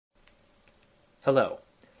Hello,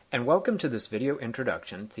 and welcome to this video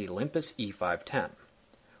introduction to the Olympus E-510.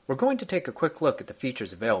 We're going to take a quick look at the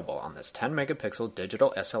features available on this 10 megapixel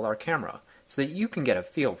digital SLR camera so that you can get a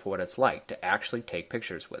feel for what it's like to actually take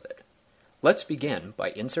pictures with it. Let's begin by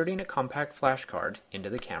inserting a compact flash card into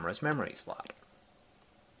the camera's memory slot.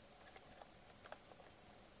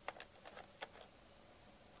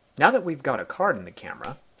 Now that we've got a card in the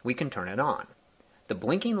camera, we can turn it on. The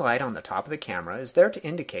blinking light on the top of the camera is there to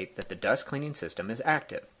indicate that the dust cleaning system is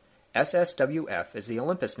active. SSWF is the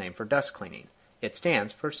Olympus name for dust cleaning. It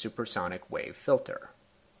stands for Supersonic Wave Filter.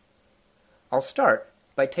 I'll start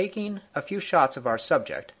by taking a few shots of our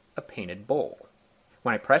subject, a painted bowl.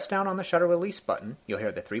 When I press down on the shutter release button, you'll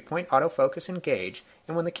hear the 3-point autofocus engage,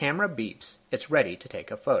 and when the camera beeps, it's ready to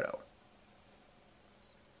take a photo.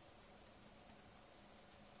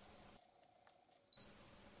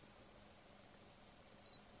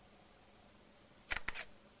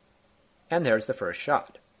 And there's the first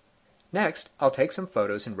shot. Next, I'll take some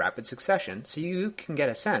photos in rapid succession so you can get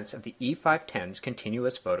a sense of the E-510's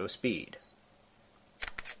continuous photo speed.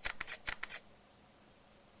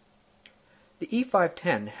 The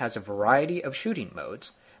E-510 has a variety of shooting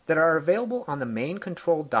modes that are available on the main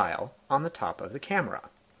control dial on the top of the camera.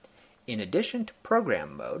 In addition to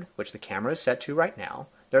program mode, which the camera is set to right now,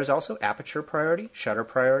 there's also aperture priority, shutter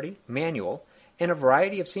priority, manual, and a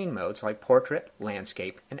variety of scene modes like portrait,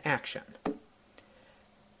 landscape, and action.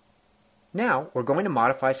 Now, we're going to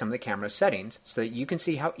modify some of the camera's settings so that you can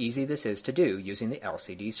see how easy this is to do using the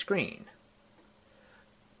LCD screen.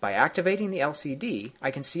 By activating the LCD, I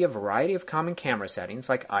can see a variety of common camera settings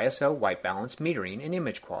like ISO, white balance, metering, and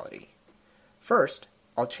image quality. First,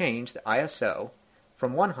 I'll change the ISO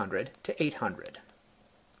from 100 to 800.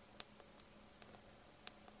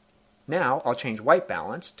 Now, I'll change white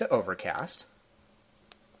balance to overcast.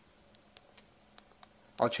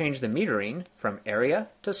 I'll change the metering from area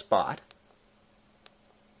to spot,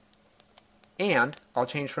 and I'll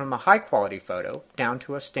change from a high quality photo down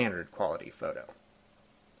to a standard quality photo.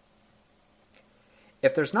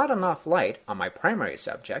 If there's not enough light on my primary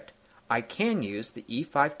subject, I can use the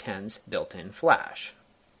E-510's built-in flash.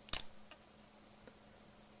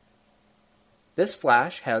 This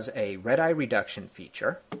flash has a red eye reduction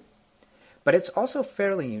feature, but it's also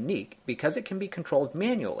fairly unique because it can be controlled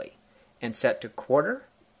manually and set to quarter,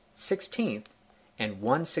 16th, and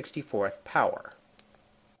 1/64th power.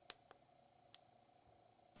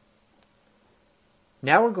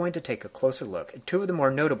 Now we're going to take a closer look at two of the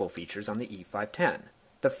more notable features on the E-510.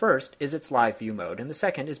 The first is its live view mode, and the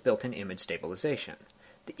second is built-in image stabilization.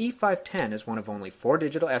 The E-510 is one of only 4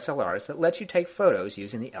 digital SLRs that lets you take photos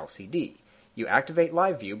using the LCD. You activate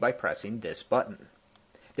live view by pressing this button.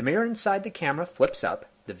 The mirror inside the camera flips up,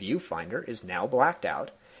 the viewfinder is now blacked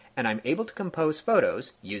out, and I'm able to compose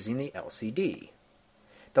photos using the LCD.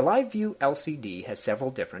 The Live View LCD has several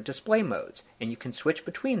different display modes, and you can switch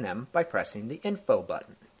between them by pressing the Info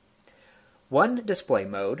button. One display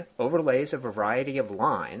mode overlays a variety of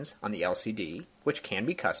lines on the LCD, which can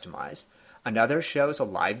be customized. Another shows a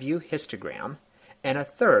Live View histogram, and a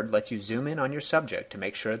third lets you zoom in on your subject to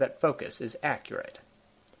make sure that focus is accurate.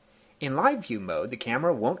 In Live View mode, the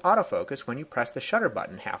camera won't autofocus when you press the shutter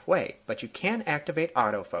button halfway, but you can activate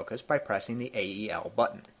autofocus by pressing the AEL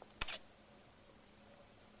button.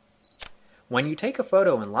 When you take a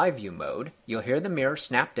photo in Live View mode, you'll hear the mirror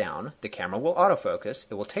snap down, the camera will autofocus,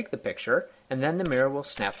 it will take the picture, and then the mirror will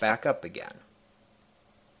snap back up again.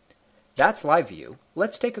 That's Live View.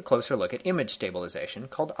 Let's take a closer look at image stabilization,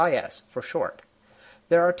 called IS for short.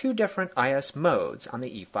 There are 2 different IS modes on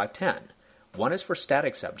the E-510. One is for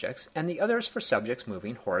static subjects, and the other is for subjects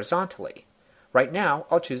moving horizontally. Right now,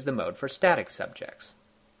 I'll choose the mode for static subjects.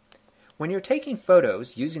 When you're taking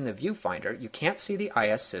photos using the viewfinder, you can't see the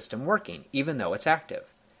IS system working, even though it's active.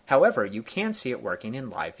 However, you can see it working in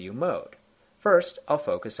live view mode. First, I'll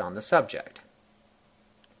focus on the subject.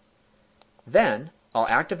 Then, I'll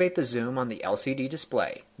activate the zoom on the LCD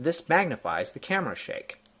display. This magnifies the camera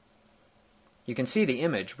shake. You can see the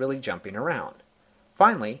image really jumping around.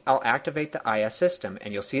 Finally, I'll activate the IS system,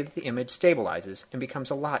 and you'll see that the image stabilizes and becomes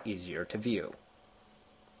a lot easier to view.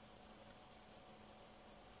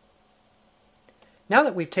 Now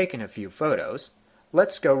that we've taken a few photos,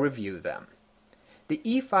 let's go review them. The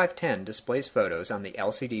E-510 displays photos on the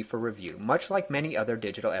LCD for review, much like many other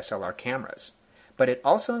digital SLR cameras, but it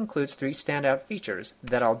also includes 3 standout features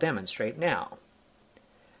that I'll demonstrate now.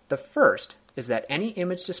 The first is that any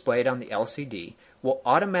image displayed on the LCD will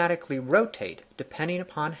automatically rotate depending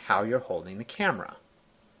upon how you're holding the camera.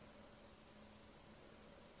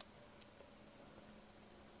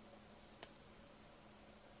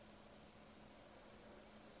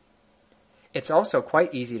 It's also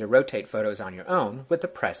quite easy to rotate photos on your own with the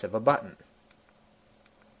press of a button.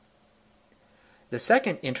 The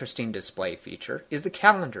second interesting display feature is the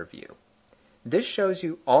calendar view. This shows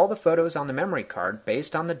you all the photos on the memory card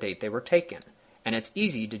based on the date they were taken, and it's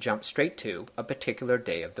easy to jump straight to a particular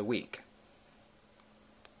day of the week.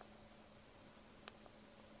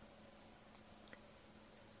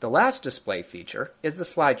 The last display feature is the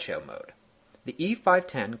slideshow mode. The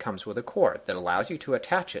E-510 comes with a cord that allows you to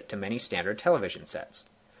attach it to many standard television sets.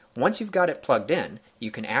 Once you've got it plugged in,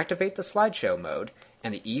 you can activate the slideshow mode,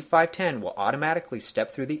 and the E-510 will automatically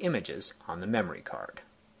step through the images on the memory card.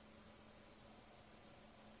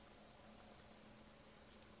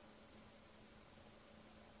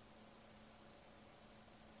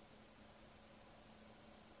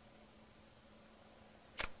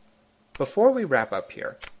 Before we wrap up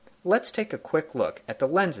here, let's take a quick look at the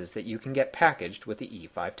lenses that you can get packaged with the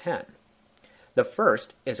E-510. The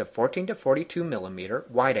first is a 14 to 42 millimeter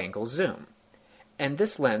wide-angle zoom, and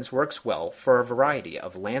this lens works well for a variety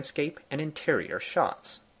of landscape and interior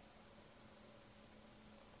shots.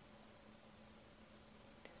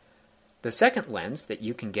 The second lens that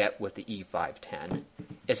you can get with the E-510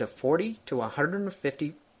 is a 40 to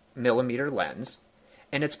 150 millimeter lens,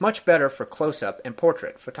 and it's much better for close-up and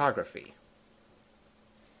portrait photography.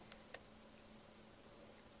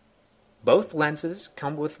 Both lenses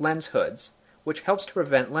come with lens hoods, which helps to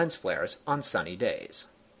prevent lens flares on sunny days.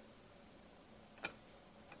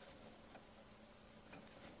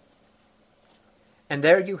 And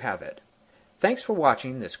there you have it. Thanks for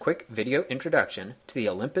watching this quick video introduction to the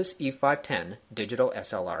Olympus E-510 digital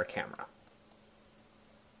SLR camera.